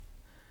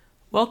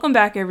Welcome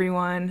back,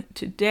 everyone.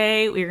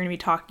 Today we are going to be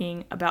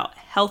talking about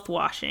health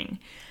washing.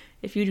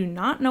 If you do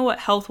not know what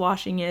health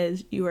washing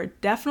is, you are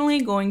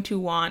definitely going to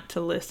want to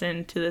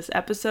listen to this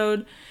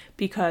episode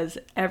because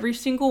every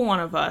single one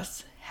of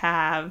us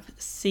have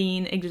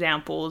seen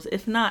examples,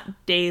 if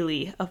not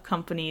daily, of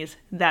companies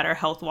that are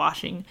health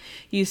washing.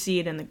 You see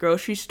it in the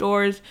grocery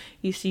stores,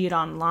 you see it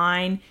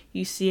online,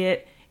 you see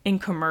it in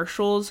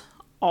commercials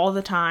all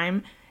the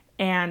time.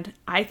 And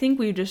I think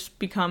we've just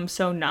become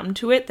so numb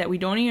to it that we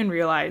don't even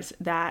realize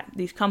that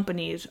these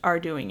companies are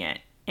doing it.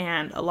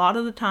 And a lot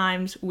of the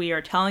times we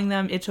are telling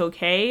them it's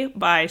okay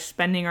by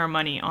spending our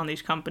money on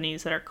these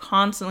companies that are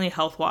constantly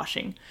health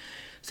washing.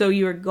 So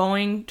you are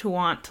going to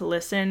want to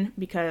listen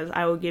because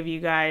I will give you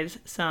guys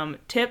some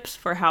tips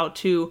for how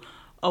to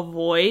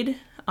avoid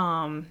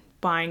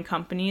buying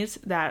companies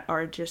that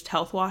are just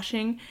health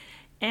washing,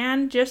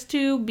 and just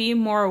to be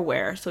more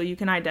aware so you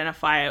can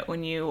identify it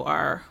when you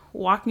are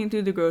walking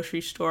through the grocery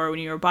store, when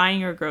you are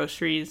buying your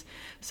groceries,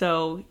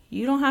 so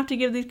you don't have to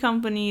give these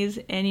companies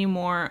any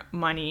more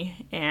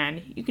money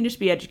and you can just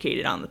be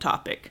educated on the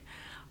topic.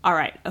 All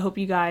right, I hope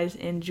you guys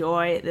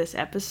enjoy this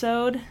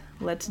episode.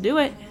 Let's do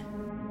it.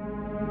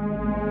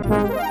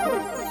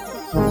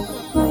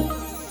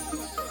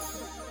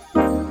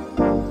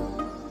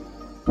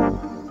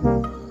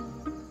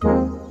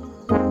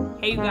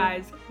 Hey you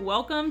guys,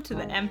 welcome to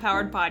the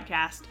Empowered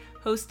Podcast,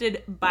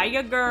 hosted by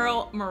your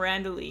girl,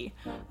 Miranda Lee.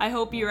 I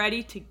hope you're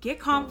ready to get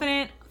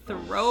confident,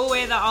 throw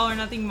away the all or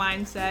nothing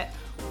mindset,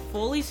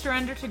 fully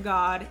surrender to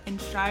God,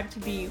 and strive to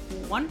be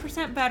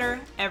 1%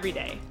 better every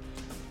day.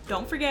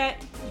 Don't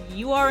forget,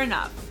 you are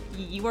enough,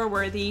 you are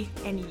worthy,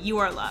 and you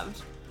are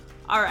loved.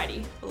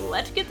 Alrighty,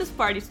 let's get this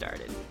party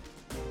started.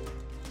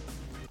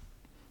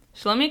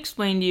 So let me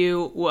explain to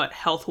you what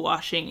health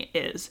washing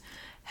is.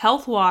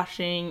 Health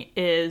washing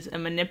is a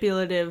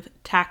manipulative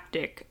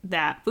tactic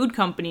that food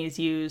companies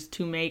use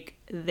to make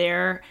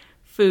their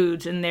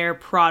foods and their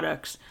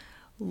products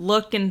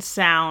look and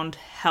sound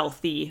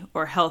healthy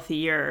or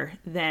healthier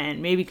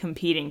than maybe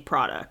competing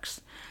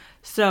products.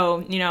 So,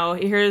 I'm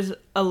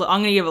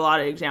going to give a lot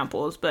of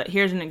examples, but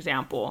here's an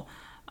example.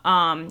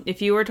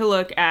 If you were to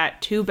look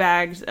at 2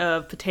 bags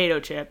of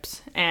potato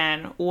chips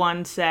and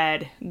one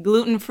said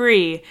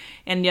gluten-free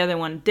and the other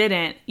one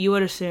didn't, you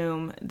would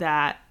assume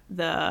that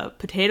the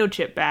potato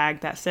chip bag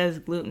that says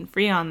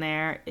gluten-free on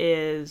there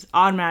is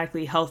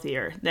automatically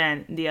healthier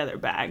than the other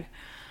bag.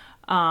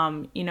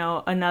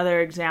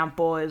 Another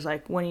example is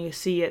like when you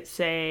see it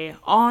say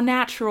all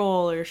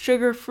natural or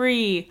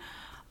sugar-free.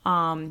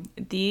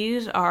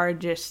 These are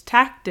just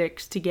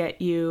tactics to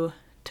get you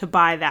to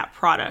buy that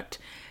product.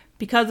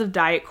 Because of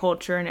diet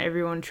culture and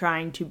everyone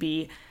trying to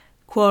be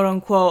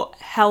quote-unquote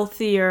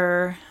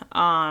healthier,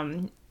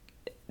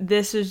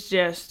 this is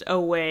just a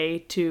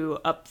way to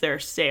up their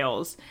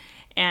sales.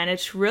 And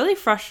it's really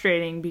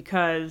frustrating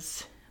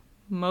because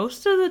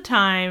most of the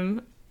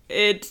time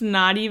it's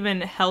not even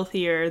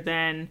healthier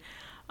than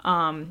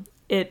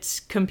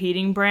its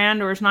competing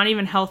brand, or it's not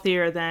even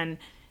healthier than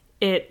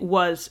it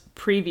was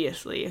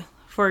previously.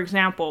 For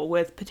example,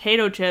 with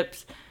potato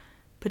chips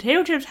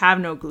have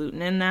no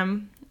gluten in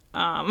them.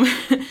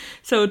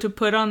 So to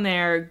put on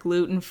there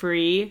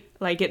gluten-free,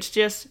 it's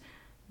just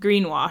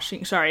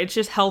greenwashing. It's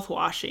just health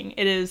washing.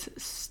 It is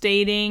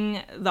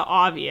stating the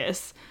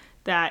obvious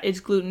that it's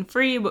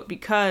gluten-free, but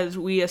because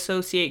we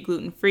associate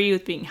gluten-free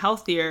with being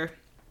healthier,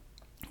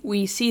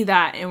 we see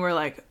that and we're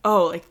like,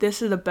 oh,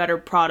 this is a better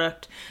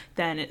product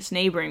than its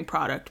neighboring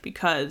product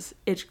because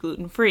it's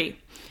gluten-free.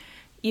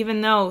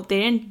 Even though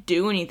they didn't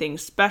do anything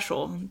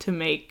special to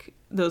make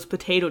those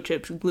potato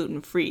chips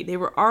gluten-free. They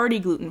were already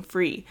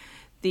gluten-free.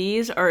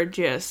 These are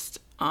just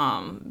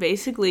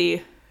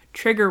basically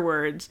trigger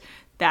words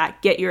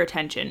that get your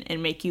attention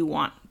and make you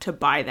want to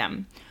buy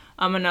them.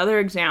 Another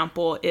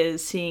example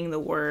is seeing the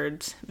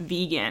words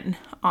vegan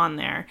on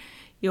there.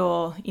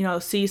 You'll,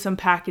 see some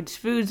packaged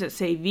foods that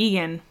say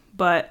vegan,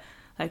 but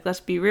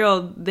let's be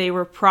real, they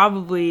were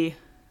probably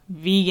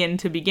vegan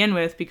to begin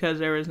with because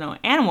there was no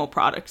animal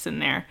products in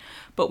there.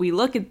 But we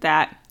look at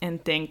that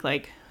and think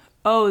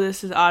oh,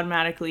 this is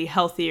automatically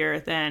healthier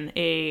than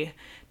a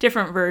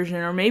different version,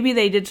 or maybe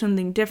they did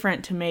something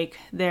different to make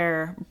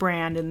their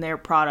brand and their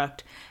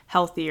product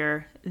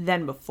healthier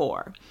than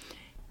before.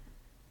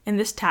 And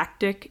this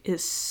tactic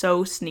is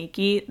so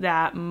sneaky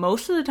that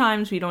most of the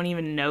times we don't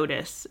even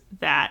notice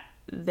that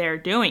they're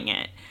doing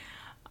it.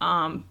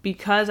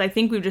 Because I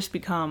think we've just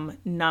become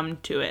numb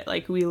to it.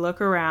 We look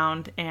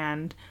around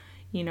and,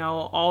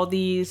 all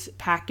these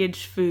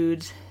packaged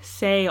foods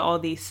say all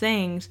these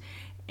things.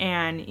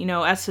 And,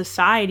 as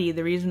society,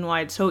 the reason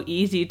why it's so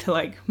easy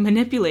to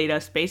manipulate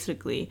us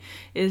basically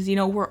is,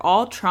 we're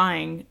all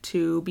trying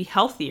to be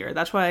healthier.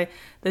 That's why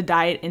the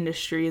diet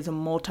industry is a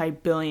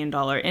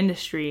multi-billion-dollar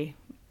industry,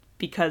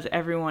 because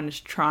everyone is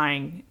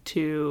trying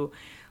to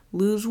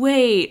lose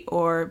weight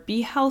or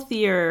be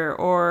healthier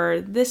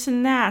or this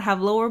and that,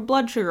 have lower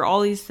blood sugar,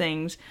 all these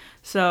things.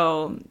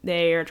 So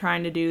they are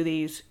trying to do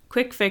these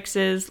quick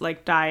fixes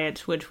like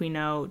diets, which we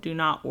know do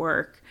not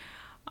work.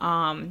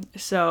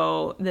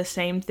 So the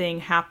same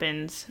thing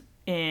happens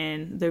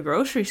in the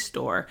grocery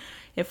store.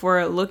 If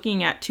we're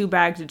looking at 2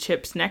 bags of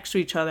chips next to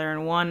each other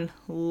and one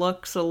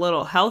looks a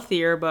little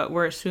healthier, but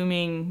we're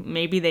assuming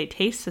maybe they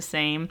taste the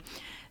same,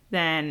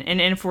 then, and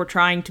if we're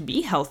trying to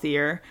be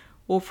healthier,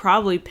 we'll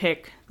probably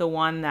pick the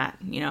one that,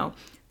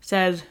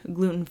 says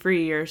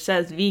gluten-free or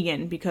says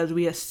vegan, because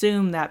we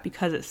assume that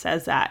because it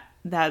says that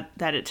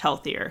it's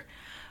healthier.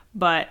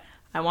 But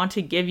I want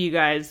to give you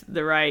guys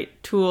the right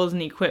tools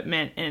and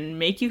equipment and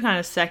make you kind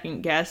of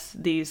second guess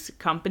these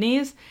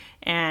companies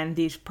and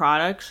these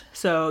products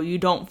so you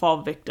don't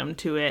fall victim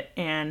to it,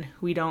 and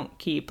we don't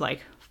keep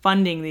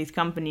funding these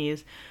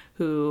companies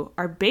who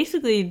are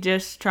basically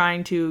just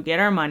trying to get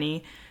our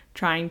money,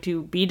 trying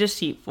to be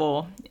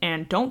deceitful,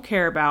 and don't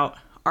care about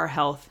our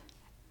health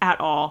at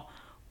all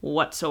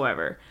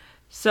whatsoever.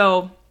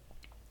 So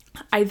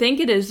I think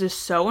it is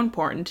just so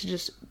important to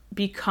just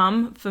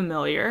become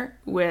familiar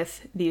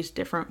with these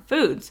different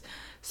foods.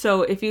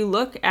 So if you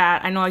look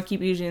at, I know I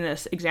keep using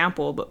this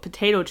example, but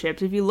potato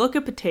chips, if you look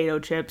at potato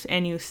chips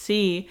and you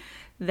see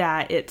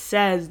that it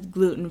says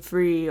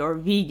gluten-free or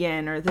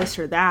vegan or this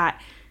or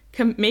that,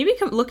 maybe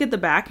look at the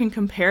back and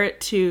compare it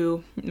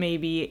to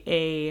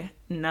maybe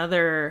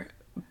another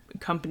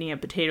company of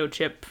potato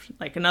chip,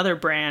 like another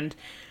brand,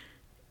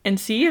 and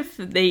see if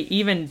they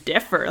even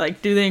differ.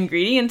 Do the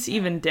ingredients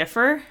even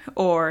differ,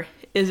 or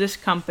is this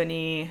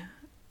company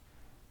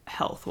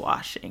health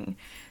washing?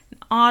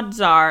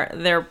 Odds are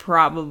they're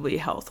probably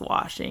health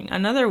washing.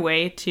 Another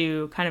way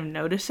to kind of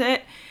notice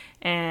it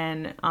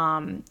and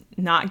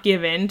not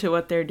give in to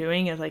what they're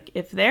doing is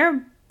if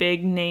they're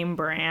big name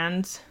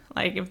brands,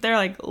 if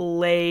they're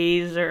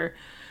Lay's or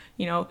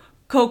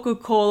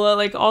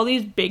Coca-Cola, all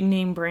these big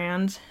name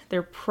brands,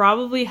 they're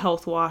probably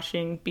health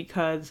washing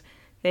because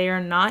they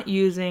are not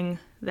using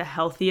the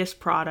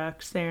healthiest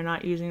products. They are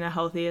not using the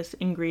healthiest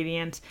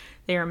ingredients.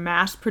 They are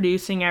mass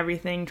producing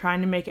everything, trying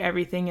to make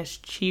everything as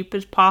cheap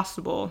as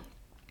possible.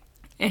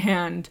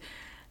 And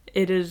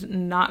it is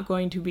not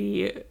going to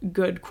be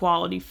good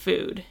quality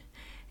food.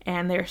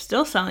 And they're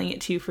still selling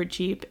it to you for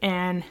cheap.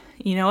 And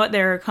you know what?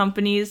 There are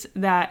companies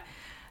that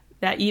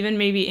even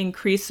maybe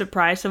increase the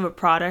price of a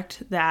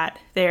product that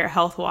they are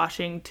health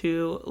washing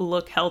to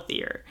look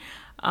healthier.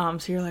 So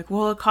you're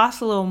well, it costs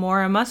a little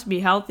more. It must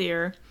be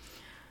healthier.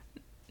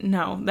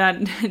 No,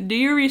 do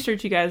your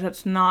research, you guys.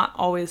 That's not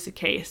always the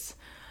case.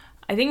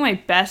 I think my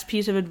best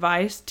piece of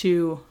advice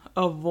to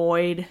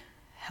avoid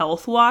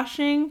health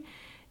washing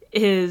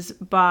is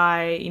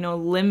by,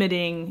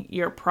 limiting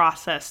your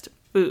processed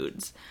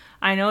foods.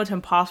 I know it's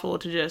impossible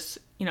to just,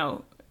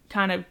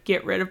 kind of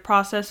get rid of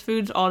processed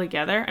foods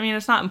altogether. I mean,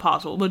 it's not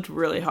impossible, but it's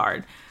really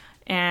hard.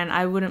 And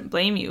I wouldn't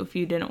blame you if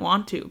you didn't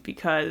want to,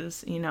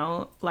 because,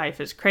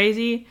 life is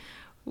crazy.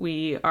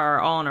 We are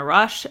all in a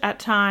rush at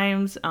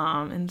times,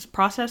 and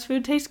processed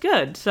food tastes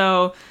good.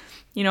 So,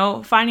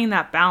 finding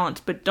that balance,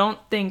 but don't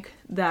think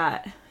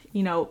that,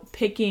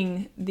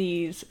 picking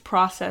these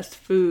processed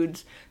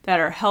foods that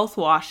are health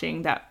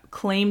washing, that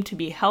claim to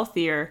be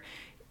healthier,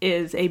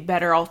 is a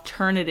better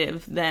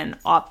alternative than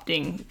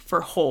opting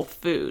for whole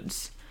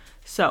foods.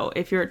 So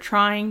if you're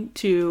trying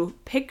to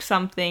pick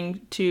something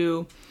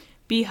to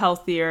be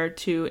healthier,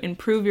 to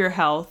improve your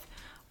health,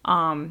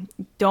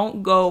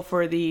 don't go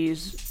for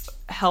these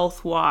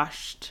health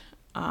washed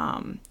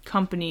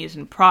companies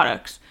and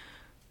products.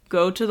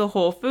 Go to the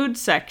Whole Foods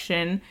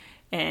section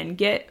and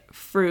get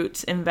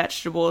fruits and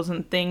vegetables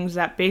and things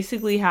that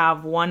basically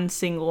have one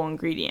single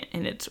ingredient,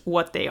 and it's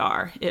what they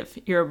are. If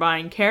you're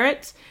buying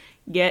carrots,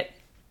 get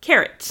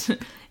carrots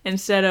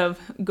instead of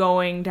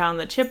going down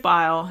the chip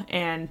aisle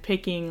and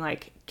picking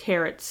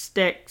carrot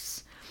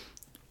sticks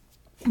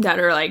that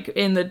are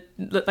in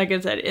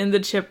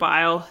the chip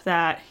aisle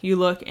that you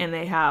look and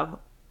they have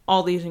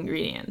all these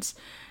ingredients.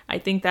 I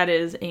think that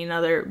is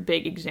another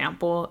big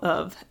example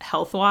of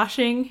health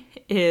washing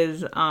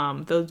is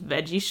those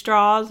veggie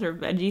straws or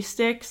veggie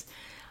sticks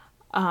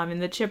in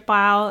the chip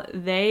aisle.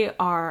 They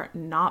are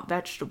not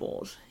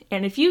vegetables.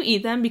 And if you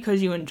eat them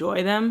because you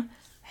enjoy them,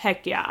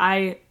 heck yeah,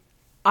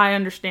 I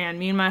understand.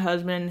 Me and my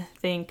husband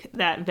think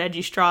that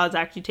veggie straws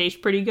actually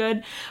taste pretty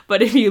good.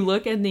 But if you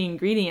look at the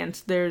ingredients,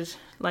 there's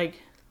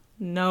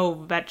no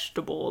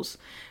vegetables.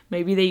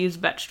 Maybe they use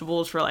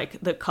vegetables for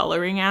the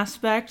coloring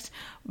aspect,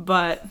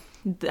 but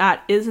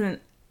that isn't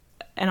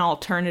an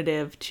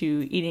alternative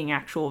to eating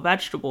actual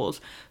vegetables.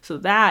 So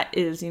that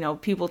is,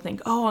 people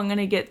think, oh, I'm going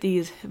to get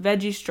these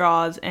veggie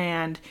straws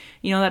and,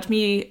 that's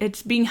me,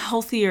 it's being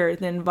healthier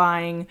than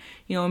buying,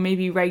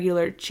 maybe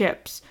regular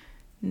chips.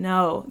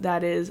 No,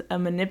 that is a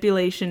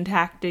manipulation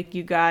tactic,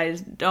 you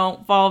guys.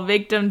 Don't fall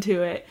victim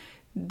to it.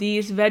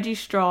 These veggie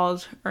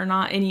straws are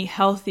not any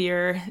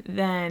healthier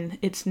than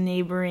its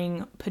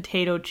neighboring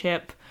potato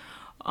chip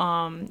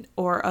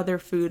or other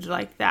foods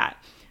like that.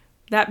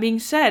 That being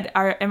said,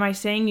 am I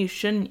saying you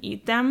shouldn't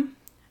eat them?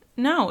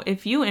 No,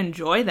 if you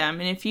enjoy them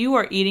and if you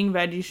are eating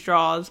veggie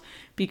straws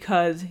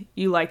because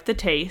you like the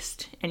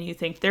taste and you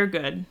think they're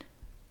good,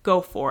 go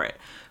for it.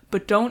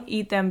 But don't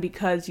eat them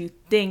because you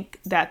think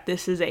that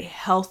this is a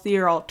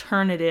healthier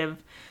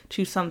alternative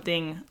to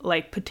something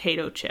like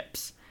potato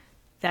chips.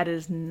 That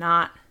is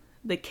not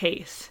the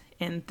case.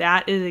 And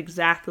that is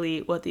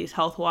exactly what these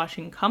health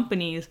washing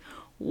companies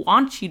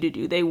want you to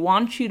do. They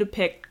want you to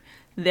pick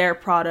their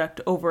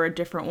product over a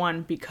different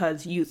one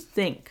because you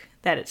think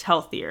that it's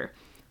healthier.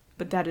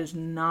 But that is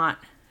not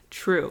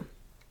true.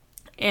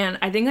 And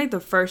I think like the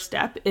first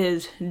step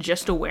is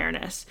just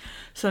awareness.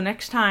 So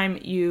next time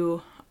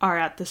you are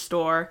at the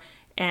store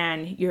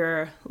and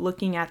you're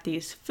looking at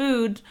these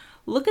foods,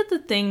 look at the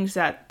things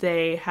that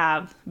they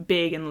have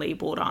big and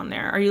labeled on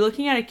there. Are you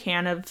looking at a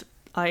can of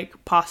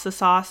like pasta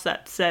sauce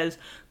that says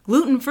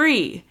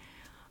gluten-free?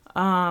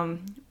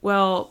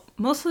 Well,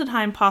 most of the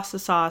time pasta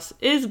sauce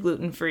is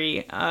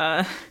gluten-free.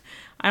 I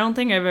don't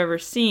think I've ever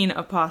seen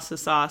a pasta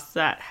sauce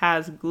that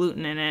has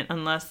gluten in it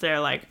unless they're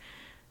like,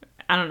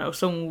 I don't know,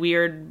 some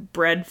weird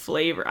bread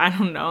flavor. I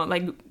don't know.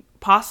 Like,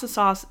 pasta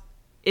sauce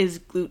is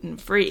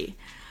gluten-free.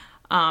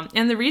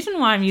 And the reason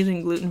why I'm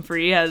using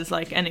gluten-free as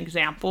like an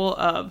example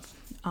of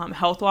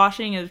health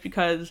washing is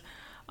because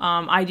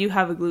I do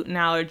have a gluten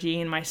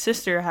allergy and my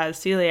sister has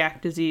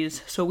celiac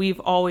disease. So we've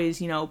always,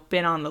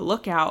 been on the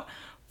lookout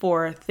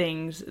for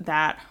things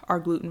that are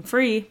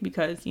gluten-free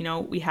because,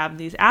 we have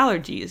these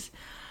allergies.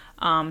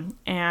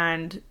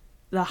 And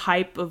the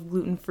hype of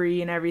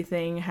gluten-free and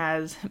everything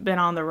has been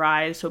on the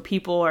rise. So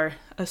people are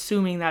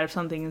assuming that if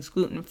something is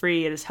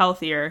gluten-free, it is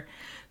healthier.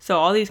 So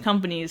all these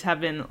companies have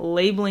been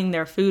labeling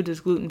their foods as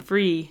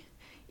gluten-free,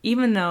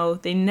 even though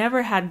they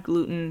never had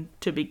gluten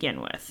to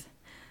begin with.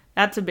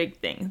 That's a big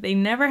thing. They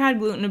never had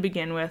gluten to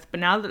begin with,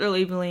 but now that they're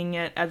labeling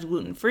it as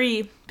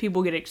gluten-free,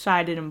 people get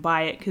excited and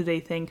buy it because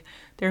they think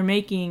they're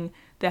making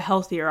the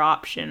healthier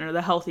option or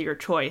the healthier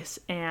choice,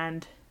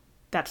 and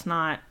that's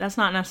not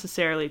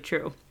necessarily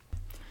true.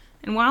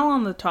 And while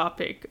on the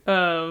topic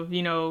of,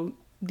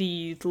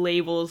 these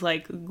labels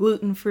like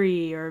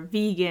gluten-free or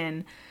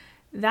vegan,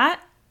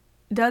 that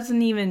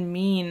doesn't even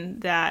mean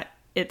that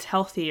it's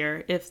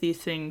healthier if these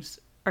things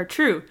are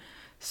true.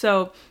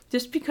 So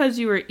just because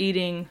you are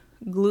eating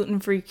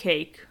gluten-free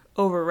cake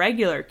over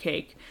regular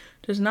cake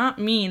does not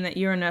mean that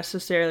you're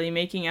necessarily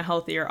making a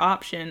healthier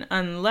option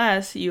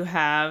unless you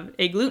have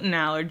a gluten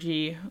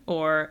allergy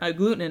or a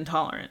gluten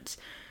intolerance.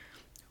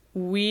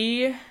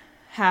 We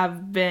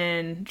have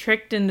been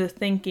tricked into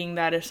thinking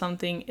that if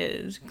something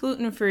is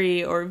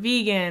gluten-free or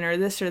vegan or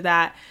this or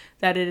that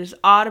it is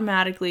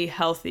automatically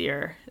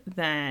healthier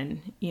than,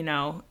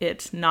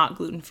 it's not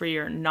gluten-free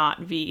or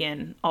not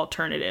vegan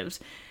alternatives.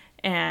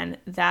 And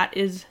that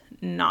is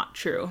not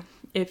true.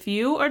 If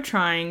you are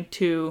trying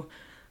to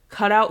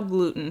cut out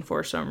gluten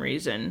for some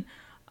reason,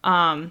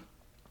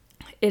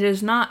 it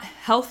is not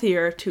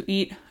healthier to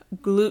eat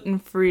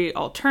gluten-free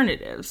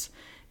alternatives.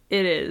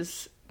 It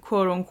is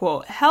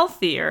quote-unquote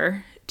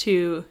healthier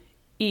to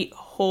eat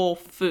whole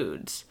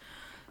foods.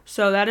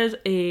 So that is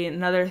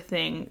another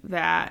thing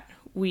that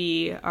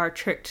we are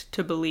tricked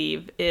to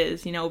believe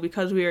is,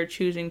 because we are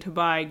choosing to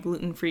buy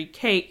gluten-free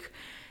cake,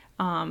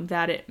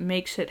 that it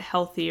makes it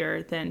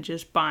healthier than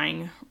just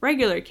buying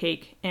regular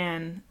cake,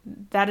 and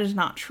that is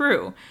not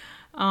true.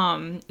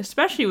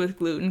 Especially with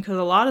gluten, because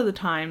a lot of the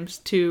times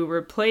to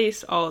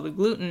replace all the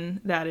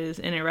gluten that is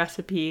in a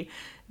recipe,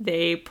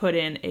 they put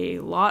in a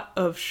lot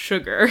of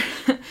sugar.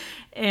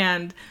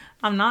 And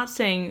I'm not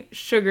saying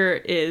sugar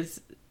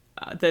is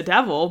the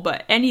devil,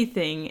 but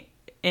anything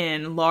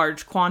in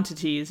large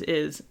quantities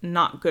is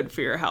not good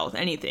for your health.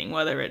 Anything,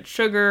 whether it's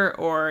sugar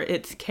or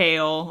it's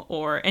kale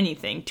or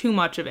anything, too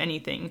much of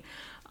anything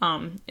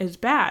is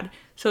bad.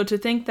 So to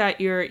think that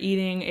you're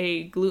eating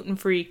a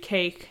gluten-free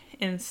cake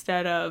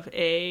instead of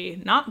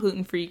a not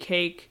gluten-free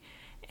cake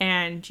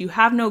and you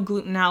have no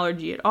gluten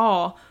allergy at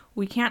all,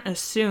 we can't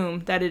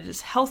assume that it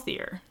is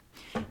healthier.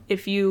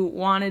 If you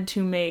wanted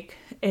to make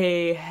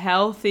a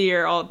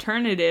healthier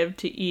alternative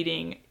to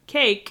eating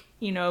cake,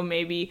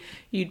 maybe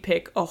you'd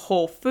pick a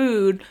whole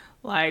food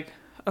like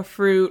a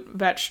fruit,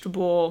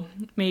 vegetable,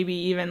 maybe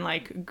even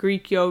like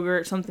Greek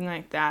yogurt, something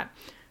like that.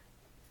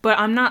 But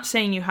I'm not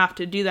saying you have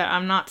to do that.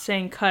 I'm not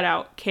saying cut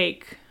out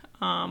cake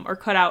or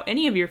cut out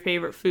any of your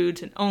favorite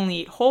foods and only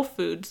eat whole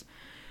foods.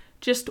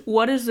 Just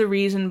what is the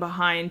reason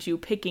behind you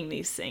picking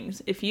these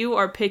things? If you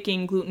are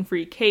picking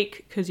gluten-free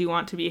cake because you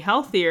want to be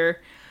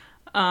healthier,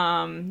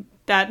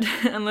 that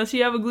unless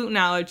you have a gluten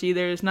allergy,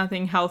 there is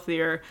nothing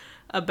healthier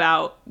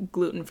about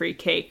gluten-free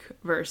cake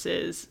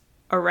versus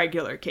a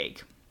regular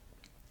cake.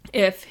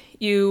 If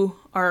you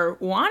are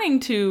wanting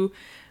to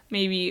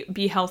maybe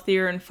be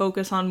healthier and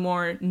focus on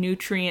more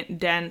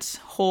nutrient-dense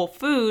whole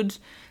foods,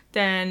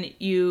 then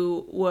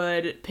you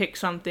would pick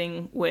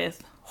something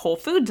with whole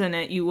foods in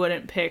it. You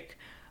wouldn't pick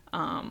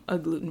a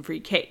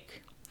gluten-free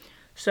cake.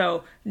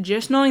 So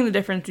just knowing the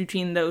difference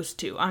between those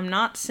two. I'm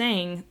not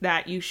saying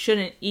that you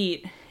shouldn't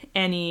eat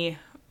any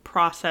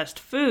processed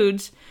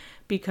foods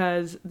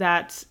because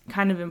that's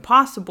kind of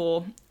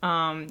impossible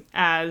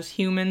as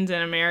humans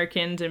and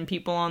Americans and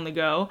people on the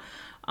go.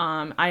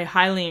 I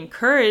highly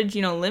encourage,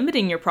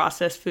 limiting your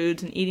processed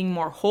foods and eating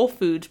more whole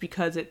foods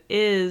because it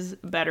is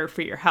better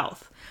for your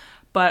health.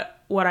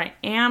 But what I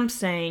am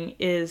saying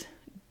is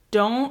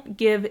don't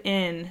give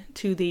in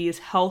to these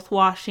health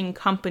washing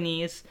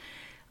companies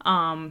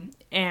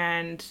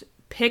and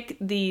pick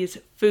these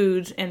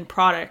foods and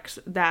products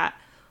that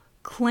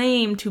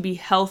claim to be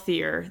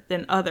healthier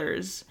than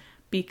others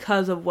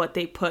because of what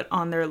they put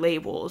on their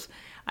labels.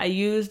 I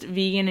used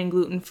vegan and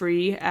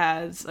gluten-free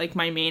as like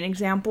my main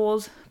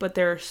examples, but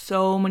there are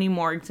so many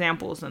more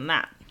examples than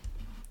that.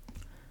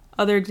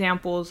 Other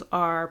examples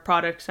are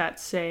products that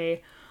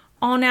say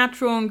all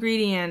natural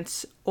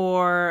ingredients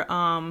or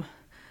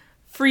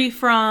free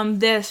from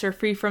this or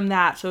free from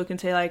that. So it can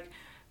say like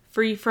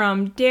free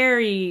from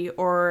dairy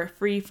or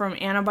free from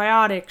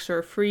antibiotics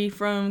or free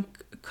from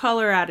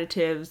color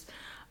additives.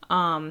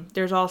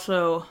 There's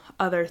also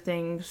other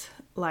things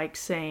like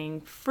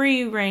saying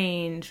free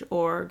range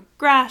or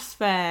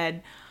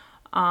grass-fed.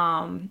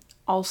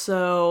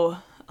 Also,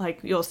 like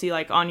you'll see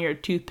like on your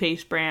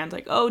toothpaste brands,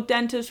 like, oh,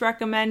 dentist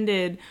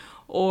recommended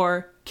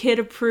or kid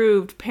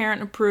approved,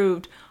 parent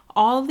approved.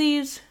 All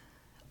these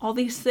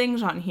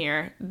things on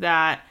here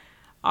that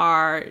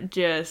are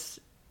just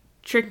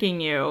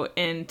tricking you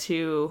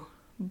into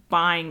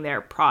buying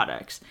their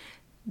products.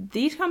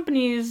 These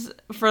companies,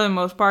 for the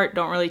most part,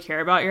 don't really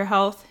care about your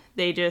health.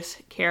 They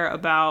just care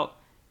about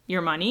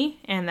your money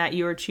and that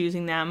you are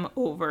choosing them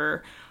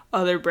over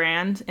other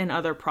brands and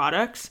other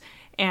products.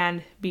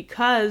 And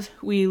because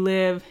we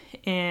live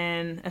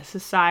in a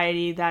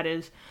society that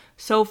is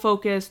so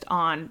focused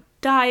on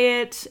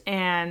diets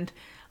and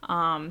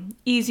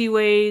easy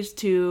ways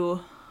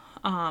to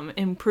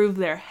improve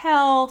their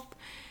health,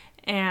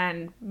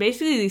 and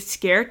basically these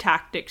scare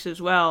tactics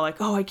as well, like,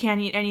 oh, I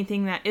can't eat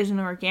anything that isn't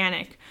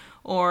organic,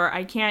 or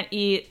I can't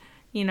eat,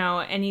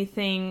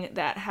 anything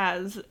that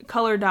has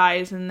color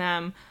dyes in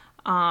them.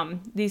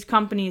 These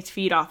companies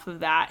feed off of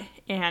that,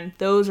 and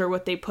those are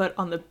what they put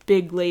on the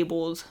big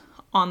labels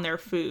on their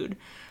food.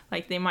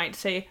 Like they might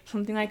say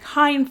something like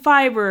high in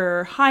fiber,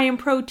 or high in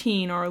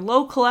protein, or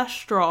low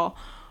cholesterol.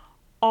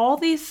 All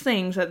these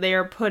things that they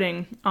are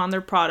putting on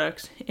their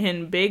products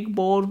in big,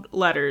 bold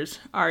letters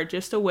are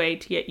just a way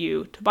to get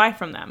you to buy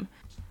from them.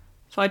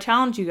 So I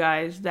challenge you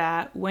guys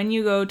that when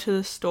you go to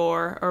the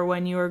store or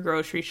when you are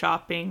grocery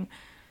shopping,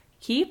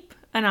 keep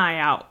an eye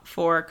out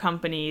for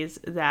companies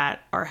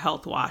that are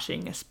health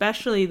washing,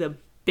 especially the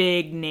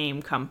big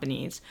name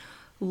companies.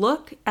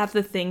 Look at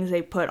the things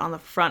they put on the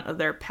front of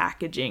their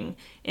packaging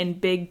in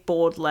big,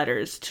 bold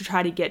letters to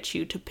try to get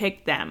you to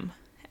pick them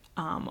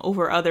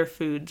over other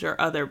foods or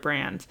other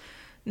brands.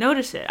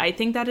 Notice it. I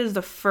think that is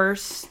the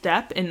first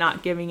step in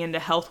not giving into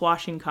health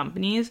washing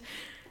companies,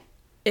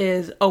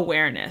 is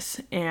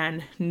awareness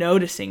and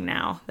noticing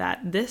now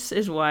that this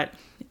is what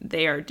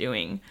they are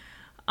doing.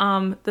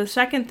 The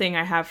second thing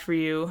I have for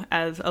you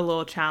as a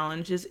little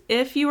challenge is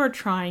if you are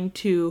trying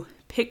to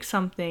pick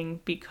something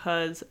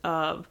because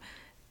of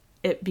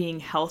it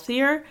being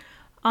healthier,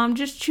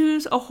 just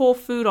choose a whole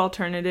food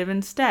alternative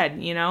instead.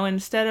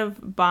 Instead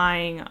of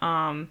buying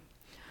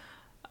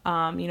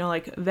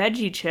like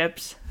veggie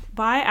chips,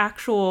 buy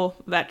actual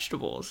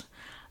vegetables.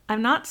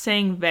 I'm not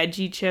saying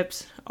veggie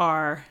chips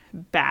are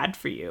bad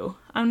for you.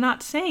 I'm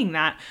not saying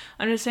that.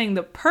 I'm just saying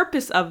the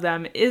purpose of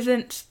them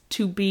isn't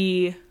to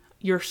be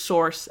your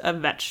source of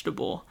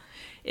vegetable.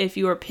 If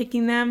you are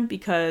picking them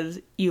because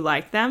you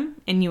like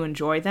them and you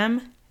enjoy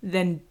them,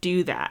 then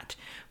do that.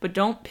 But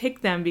don't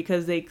pick them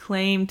because they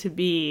claim to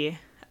be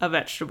a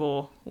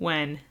vegetable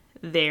when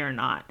they are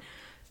not.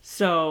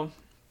 So,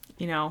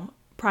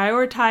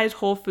 prioritize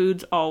whole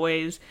foods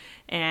always.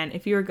 And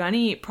if you're going to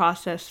eat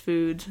processed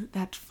foods,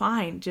 that's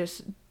fine.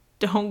 Just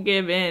don't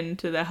give in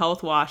to the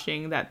health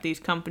washing that these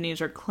companies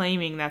are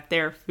claiming that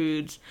their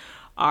foods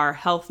are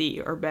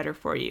healthy or better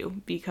for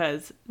you,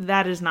 because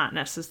that is not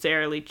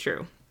necessarily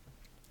true.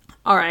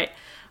 All right.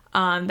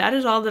 That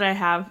is all that I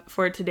have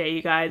for today,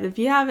 you guys. If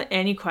you have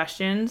any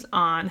questions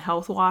on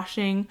health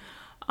washing,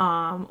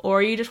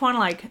 or you just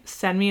want to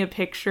send me a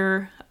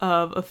picture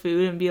of a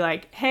food and be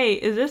like, hey,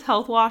 is this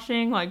health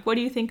washing? What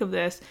do you think of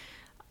this?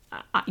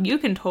 You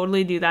can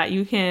totally do that.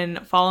 You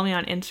can follow me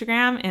on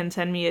Instagram and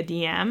send me a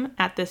DM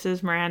at This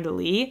Is Miranda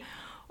Lee,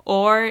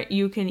 or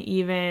you can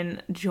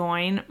even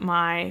join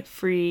my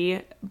free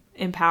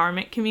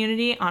empowerment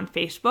community on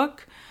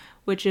Facebook,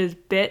 which is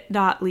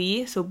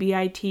bit.ly, so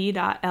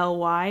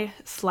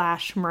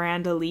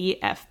bit.ly/Miranda Lee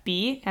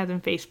FB, as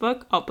in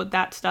Facebook. I'll put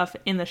that stuff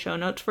in the show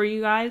notes for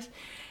you guys.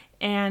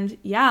 And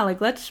yeah,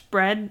 let's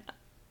spread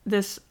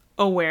this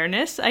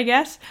awareness, I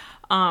guess,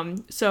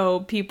 so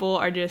people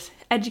are just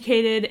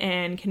educated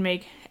and can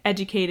make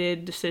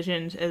educated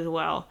decisions as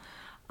well.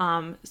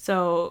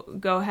 So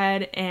go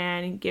ahead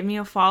and give me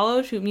a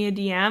follow, shoot me a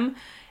DM,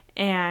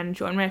 and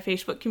join my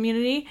Facebook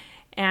community.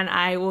 And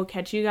I will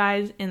catch you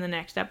guys in the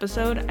next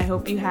episode. I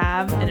hope you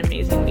have an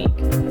amazing week.